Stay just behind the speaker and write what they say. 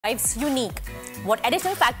InDrive's unique? What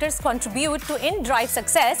additional factors contribute to InDrive's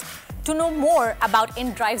success? To know more about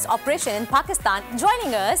InDrive's operation in Pakistan,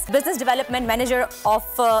 joining us, Business Development Manager of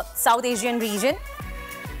South Asian region,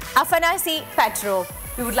 Afanasi Petro.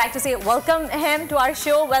 We would like to say welcome him to our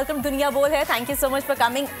show. Welcome Dunya बोल है. Thank you so much for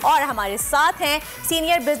coming. और हमारे साथ हैं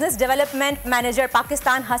Senior Business Development Manager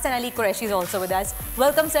Pakistan Hassan Ali Qureshi is also with us.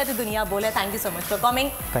 Welcome sir to Dunya बोल है. Thank you so much for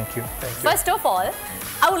coming. Thank you. Thank you. First of all,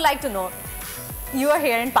 I would like to know, you are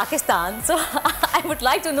here in Pakistan, so I would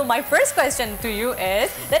like to know, my first question to you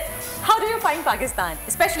is that how do you find Pakistan,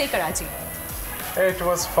 especially Karachi? It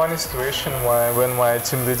was a funny situation when my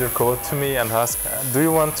team leader called to me and asked, do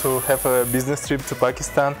you want to have a business trip to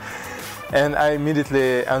Pakistan? And I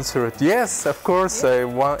immediately answered, yes, of course.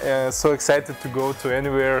 Yeah. I so excited to go to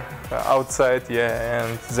anywhere outside, yeah.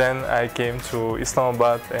 And then I came to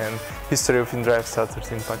Islamabad and history of InDrive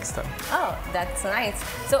started in Pakistan. Oh, that's nice.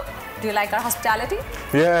 So, do you like our hospitality?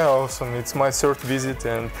 Yeah, awesome. It's my third visit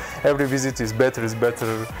and every visit is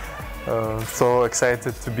better, so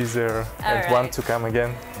excited to be there and want to come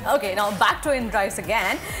again. Okay, now back to InDrive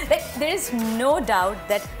again. There is no doubt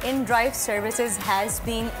that InDrive services has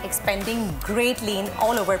been expanding greatly in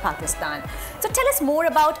all over Pakistan. So tell us more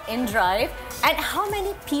about InDrive and how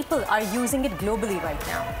many people are using it globally right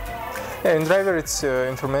now? Yeah, InDrive, it's an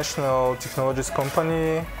informational technologies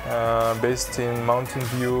company based in Mountain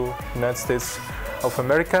View, United States of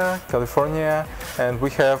America, California, and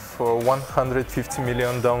we have 150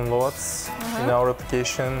 million downloads in our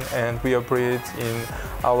application, and we operate in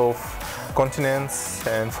all of continents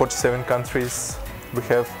and 47 countries. We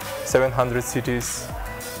have 700 cities,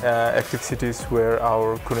 active cities where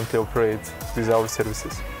our currently operate with our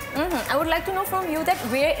services. I would like to know from you that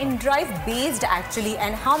where InDrive based actually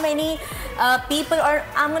and how many people are,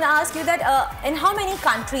 I'm going to ask you that in how many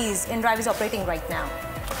countries InDrive is operating right now?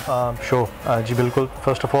 Sure, Ji bilkul.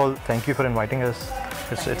 First of all, thank you for inviting us.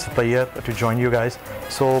 It's a pleasure to join you guys.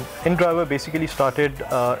 So, InDrive basically started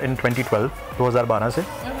in 2012, 2012 से,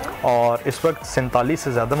 और इस वक्त 47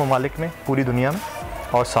 से ज़्यादा ममालिक में पूरी दुनिया में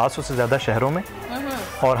और 700 से ज़्यादा शहरों में,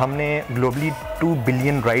 और हमने ग्लोबली 2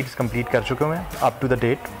 बिलियन राइड्स कंप्लीट कर चुके हैं अप टू द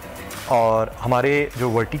डेट. और हमारे जो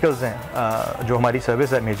वर्टिकल्स हैं, जो हमारी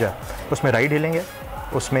सर्विस है मेजर, उसमें राइड हेलिंग है,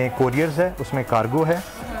 उसमें कोरियर्स है, उसमें कार्गो है,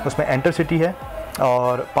 उसमें एंटर सिटी है,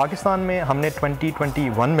 और पाकिस्तान में हमने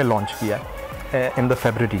 2021 में लॉन्च किया in the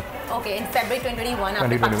February. Okay, in February 2021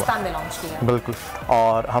 आपने पाकिस्तान में लॉन्च किया. बिल्कुल.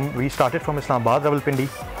 और we started from Islamabad Rawalpindi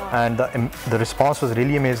and the response was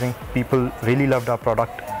really amazing. People really loved our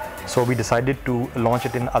product. So we decided to launch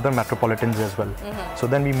it in other metropolitans as well. So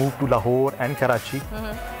then we moved to Lahore and Karachi,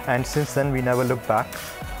 and since then we never looked back.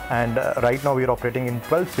 And right now we are operating in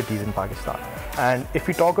 12 cities in Pakistan. And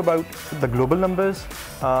if we talk about the global numbers,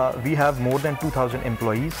 we have more than 2,000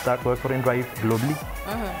 employees that work for InDrive globally.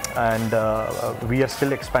 And we are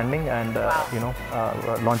still expanding and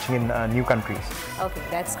launching in new countries. Okay,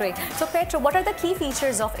 that's great. So Petro, what are the key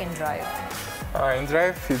features of InDrive?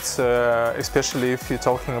 InDrive, it's especially if you're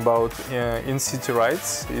talking about in-city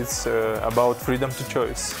rides, it's about freedom to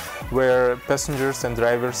choice, where passengers and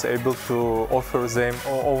drivers are able to offer their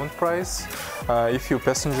own price. If you're a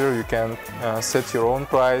passenger, you can set your own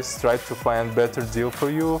price, try to find better deal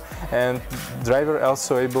for you, and driver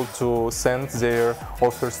also able to send their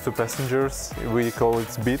offers to passengers. We call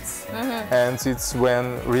it bids, and it's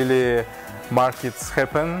when really markets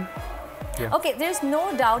happen. Yeah. Okay, there's no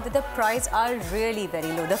doubt that the prices are really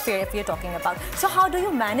very low, the fare if you're talking about. So how do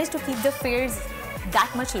you manage to keep the fares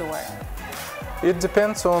that much lower? It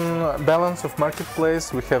depends on balance of marketplace.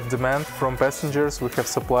 We have demand from passengers, we have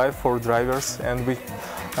supply for drivers, and we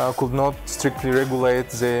could not strictly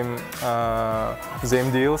regulate them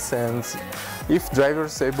deals. And if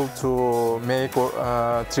drivers able to make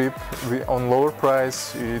a trip on lower price,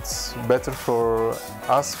 it's better for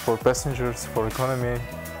us, for passengers, for economy.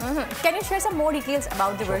 Can you share some more details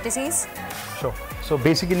about the vertices? Sure. So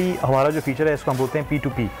basically हमारा जो feature है इसको हम बोलते हैं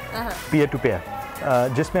P2P, peer to peer,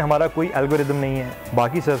 जिसमें हमारा कोई एल्गोरिदम नहीं है.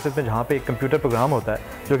 बाकी सर्विस में जहाँ पे एक कंप्यूटर प्रोग्राम होता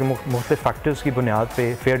है जो कि मुख्तलिफ फैक्टर्स की बुनियाद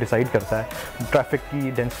पे फेयर डिसाइड करता है. ट्रैफिक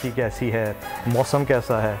की डेंसिटी कैसी है, मौसम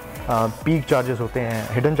कैसा है, पीक चार्जेस होते हैं,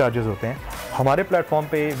 हिडन चार्जेस होते हैं. हमारे प्लेटफॉर्म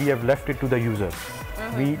पे we have left it to the users.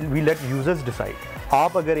 We let users decide.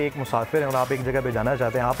 आप अगर एक मुसाफिर हैं और आप एक जगह पे जाना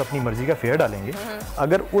चाहते हैं, आप अपनी मर्जी का फेयर डालेंगे.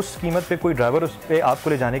 अगर उस कीमत पे कोई ड्राइवर उस पे आपको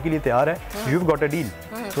ले जाने के लिए तैयार है, you have got a deal.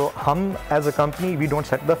 सो हम as a company we don't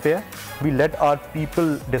set the fair, we let our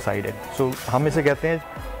people decide it. सो हम इसे कहते हैं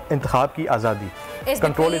इंतखाब की आज़ादी,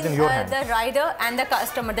 control is in your hand. The rider and the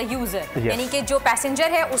customer, the user, यानी कि जो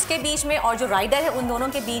पैसेंजर है उसके बीच में और जो राइडर है उन दोनों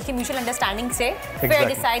के बीच की म्यूचुअल अंडरस्टैंडिंग से फेयर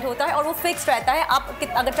डिसाइड होता है और वो फिक्स रहता है। आप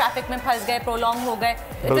अगर ट्रैफिक में फंस गए, प्रोलॉन्ग हो गए,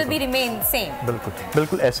 it will be remain same. बिल्कुल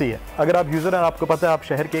बिल्कुल ऐसे ही है। अगर आप यूजर हैं, आपको पता है आप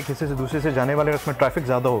शहर के एक हिस्से से दूसरे से जाने वाले, उसमें ट्रैफिक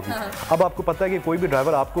ज़्यादा होगी। अब आपको पता है कि कोई भी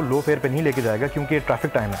ड्राइवर आपको लो फेयर पे नहीं लेके जाएगा क्योंकि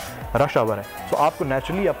ट्रैफिक टाइम है, रश आवर है, तो आपको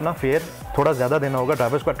नेचुरली अपना फेयर थोड़ा ज़्यादा देना होगा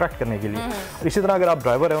ड्राइवर्स को अट्रैक्ट करने के लिए। इसी तरह अगर आप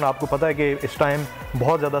ड्राइवर हैं और आपको पता है कि इस टाइम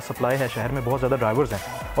बहुत ज़्यादा सप्लाई है, शहर में बहुत ज़्यादा ड्राइवर्स हैं,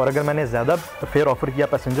 और अगर मैंने ज़्यादा फेयर ऑफर किया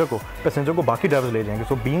पैसेंजर को बाकी ड्राइवर्स ले जाएंगे।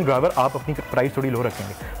 सो बीइंग ड्राइवर आप अपनी प्राइस थोड़ी लो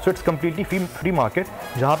रखेंगे। So it's completely free market,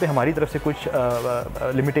 जहाँ पे हमारी तरफ से कुछ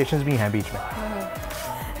लिमिटेशंस भी हैं बीच में।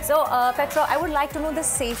 So, Petro, I would like to know the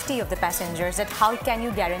safety of the passengers. That how can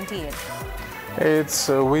you guarantee it? It's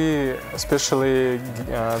we especially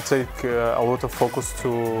take a lot of focus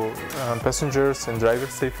to passengers and driver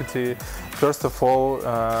safety. First of all,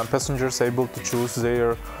 passengers are able to choose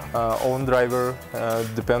their own driver,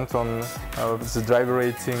 depend on the driver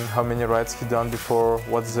rating, how many rides he done before,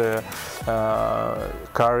 what the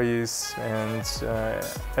car is, and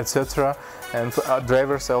etc. And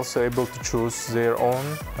drivers are also able to choose their own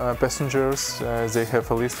passengers. They have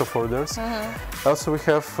a list of orders. Also, we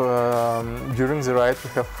have during the ride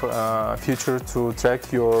we have a feature to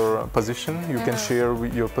track your position. You can share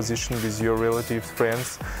your position with your relatives,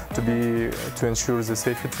 friends, to ensure the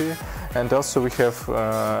safety. And also we have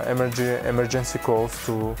emergency calls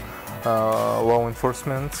to law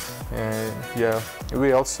enforcement. Yeah,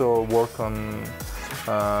 we also work on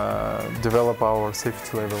develop our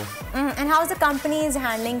safety level. And how is the company is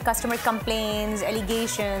handling customer complaints,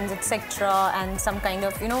 allegations, etc., and some kind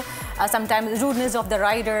of, sometimes rudeness of the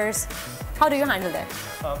riders? How do you handle that?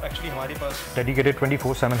 Actually, हमारे पास dedicated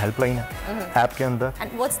 24/7 helpline है app के अंदर।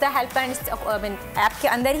 And what's the helpline? I mean, app के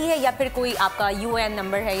अंदर ही है या फिर कोई आपका UN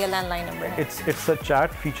नंबर है या लैंडलाइन नंबर है? It's a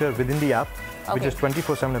chat feature within the app, which is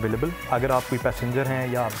 24/7 available. अगर आप कोई पैसेंजर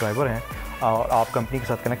हैं या आप ड्राइवर हैं और आप कंपनी के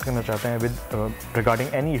साथ कनेक्ट करना चाहते हैं with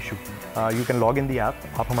regarding any issue, you can log in the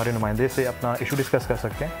app. आप हमारे नुमाइंदे से अपना इशू डिस्कस कर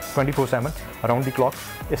सकते हैं 24/7 अराउंड द क्लॉक।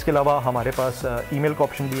 इसके अलावा हमारे पास ईमेल का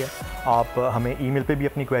ऑप्शन भी है, आप हमें ईमेल पे भी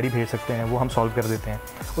अपनी क्वेरी भेज सकते हैं, वो हम सॉल्व कर देते हैं।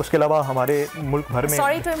 उसके अलावा हमारे मुल्क भर में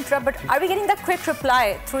Sorry to interrupt, but are we getting the quick reply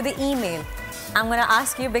through the email? I'm going to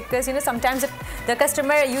ask you because sometimes the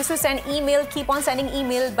customer used to send email, keep on sending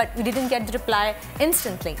email, but we didn't get the reply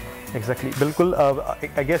instantly. Exactly बिल्कुल।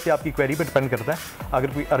 I guess ये आपकी query पे depend करता है। अगर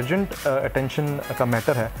कोई urgent attention का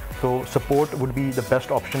matter है तो support would be the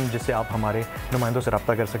best option, जिससे आप हमारे नुमाइंदों से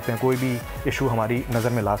रब्ता कर सकते हैं, कोई भी इशू हमारी नज़र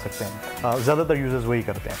में ला सकते हैं। ज़्यादातर यूजर्स वही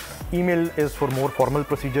करते हैं। Email is for more formal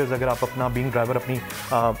procedures. अगर आप अपना बीइंग ड्राइवर अपनी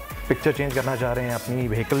पिक्चर चेंज करना चाह रहे हैं, अपनी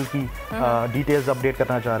व्हीकल की डिटेल्स अपडेट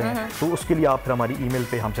करना चाह रहे हैं, तो उसके लिए आप फिर हमारी ईमेल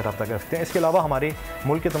पे हमसे रब्ता कर सकते हैं। इसके अलावा हमारे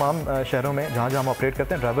मुल्क के तमाम शहरों में जहाँ जहाँ हम ऑपरेट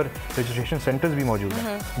करते हैं ड्राइवर रजिस्ट्रेशन सेंटर्स भी मौजूद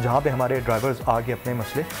हैं, जहाँ पे हमारे ड्राइवर्स आके अपने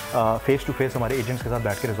मसले फेस टू फेस हमारे एजेंट्स के साथ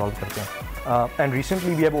बैठ के रिजॉल्व करते हैं। And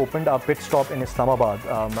recently we have opened a pit stop in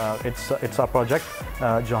Islamabad. It's a project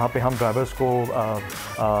जहाँ पे हम ड्राइवर्स को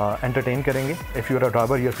एंटरटेन करेंगे। If you are a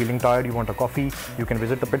driver, you are feeling tired, you want a coffee, you can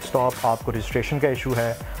visit the pit stop. आपको registration का issue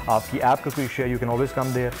है, आपकी app का कोई इशू है, you can always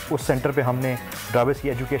come there. उस सेंटर पे हमने ड्राइवर्स की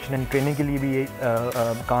एजुकेशन एंड ट्रेनिंग के लिए भी ये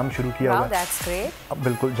काम शुरू किया हुआ है।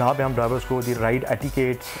 बिल्कुल, जहाँ पे हम ड्राइवर्स को the ride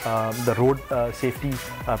etiquettes, the road safety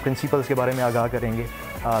principles के बारे में आगाह करेंगे,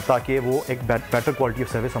 ताकि वो एक बेटर क्वालिटी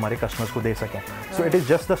ऑफ सर्विस हमारे कस्टमर्स को दे सकें। So it is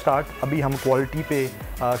just the start. अभी हम क्वालिटी पे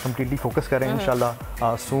कम्प्लीटली फोकस करें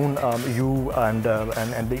इंशाल्लाह। Soon you and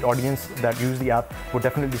the audience that use the app would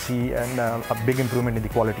definitely C a big improvement in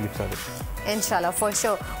the quality of service. Inshallah, for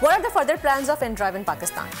sure. What are the further plans of InDrive in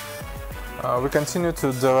Pakistan? We continue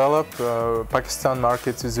to develop. Pakistan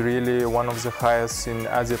market is really one of the highest in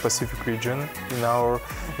Asia Pacific region in our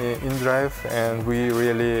InDrive, and we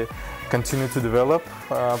really continue to develop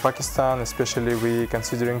Pakistan. Especially we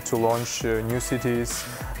considering to launch new cities,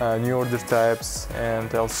 new order types,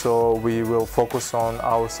 and also we will focus on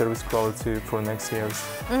our service quality for next years.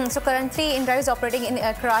 So currently InDrive is operating in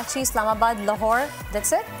Karachi, Islamabad, Lahore.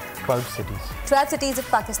 That's it? 12 cities. 12 cities of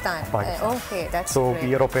Pakistan. Okay, that's so great.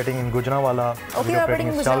 We are operating in Gujranwala. Okay, we're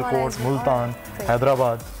operating in Sialkot, Multan,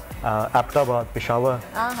 Hyderabad, Aptabad, Peshawar.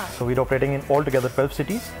 So we're operating in altogether 12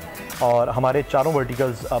 cities. और हमारे चारों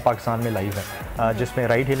verticals Pakistan में live है, जिसमें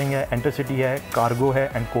ride hailing है, intercity है, cargo है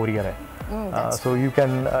and courier है। So you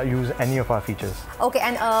can use any of our features. Okay,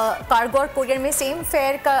 and cargo और कोरियर में सेम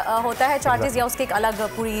फेयर का होता है चार्जेस, या उसके एक अलग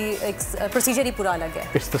पूरी प्रोसीजर ही पूरा अलग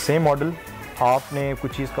है? It's the same model. आपने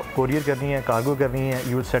कुछ चीज़ कोरियर करनी है, कार्गो करनी है,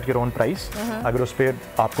 you will set your own price. अगर उस पर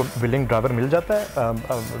आपको विलिंग ड्राइवर मिल जाता है,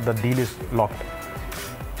 the deal is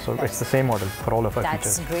locked. So it's the same model for all of our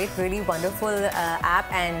features. That's great, really wonderful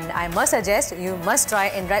app, and I must suggest you must try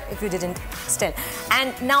InDrive if you didn't still.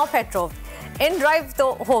 And now Petrov, InDrive to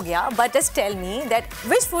ho gaya, but just tell me that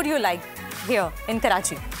which food you like here in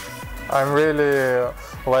Karachi? I'm really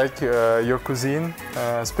like your cuisine,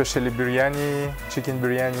 especially biryani, chicken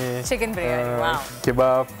biryani. Chicken biryani, wow.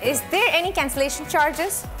 Kebab. Is there any cancellation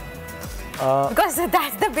charges? Because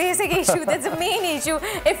that's the basic issue, that's the main issue.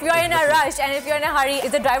 If you're in a rush and if you're in a hurry,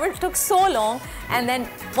 if the driver took so long and then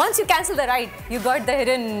once you cancel the ride, you got the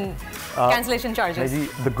hidden cancellation charges. Maybe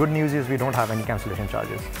the good news is we don't have any cancellation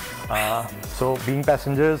charges. So being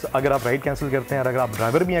passengers, अगर आप ride cancel करते हैं, अगर आप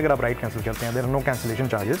driver भी अगर आप ride cancel करते हैं, there are no cancellation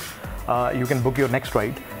charges. You can book your next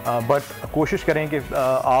ride, but कोशिश करें कि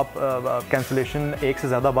आप cancellation एक से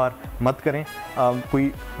ज़्यादा बार मत करें.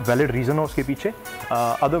 कोई valid reason हो उसके पीछे.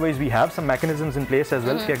 Otherwise we have some mechanisms in place as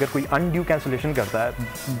well कि अगर कोई undue cancellation करता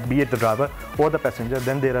है, be it the driver or the passenger,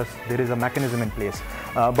 then there is a mechanism in place.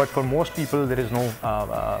 But for most people there is no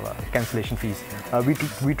cancellation fees.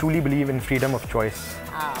 We truly believe in freedom of choice.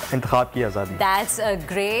 इंतखाब की आज़ादी. That's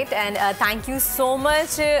great, and thank you so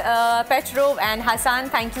much Petrov and Hassan.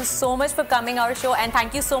 Thank you so much for coming our show, and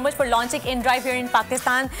thank you so much for launching InDrive here in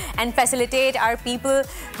Pakistan and facilitate our people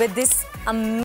with this amazing